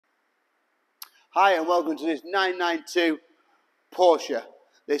Hi and welcome to this 992 Porsche.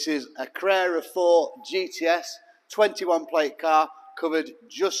 This is a Carrera 4 GTS 21 plate car covered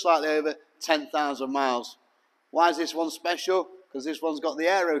just slightly over 10,000 miles. Why is this one special? Because this one's got the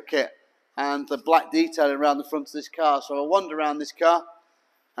Aero kit and the black detailing around the front of this car. So I wander around this car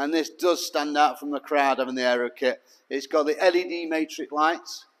and this does stand out from the crowd having the Aero kit. It's got the LED matrix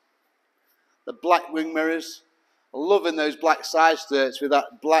lights, the black wing mirrors. Loving those black side skirts with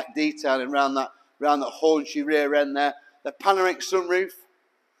that black detailing around that haunchy rear end there. The panoramic sunroof.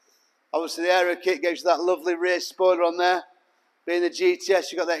 Obviously the Aero kit gives you that lovely rear spoiler on there. Being the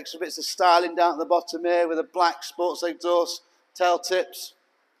GTS, you've got the extra bits of styling down at the bottom here with the black sports exhaust, tail tips,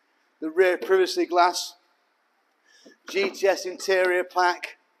 the rear privacy glass, GTS interior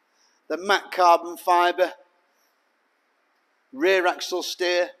pack, the matte carbon fibre, rear axle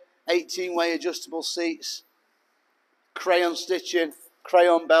steer, 18-way adjustable seats, crayon stitching,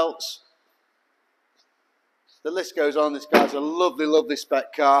 crayon belts. The list goes on. This car's a lovely, lovely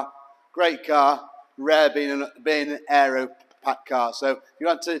spec car. Great car. Rare being an Aero pack car. So if you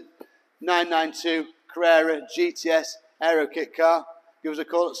want to 992 Carrera GTS Aero kit car, give us a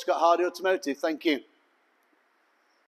call at Hardy Automotive. Thank you.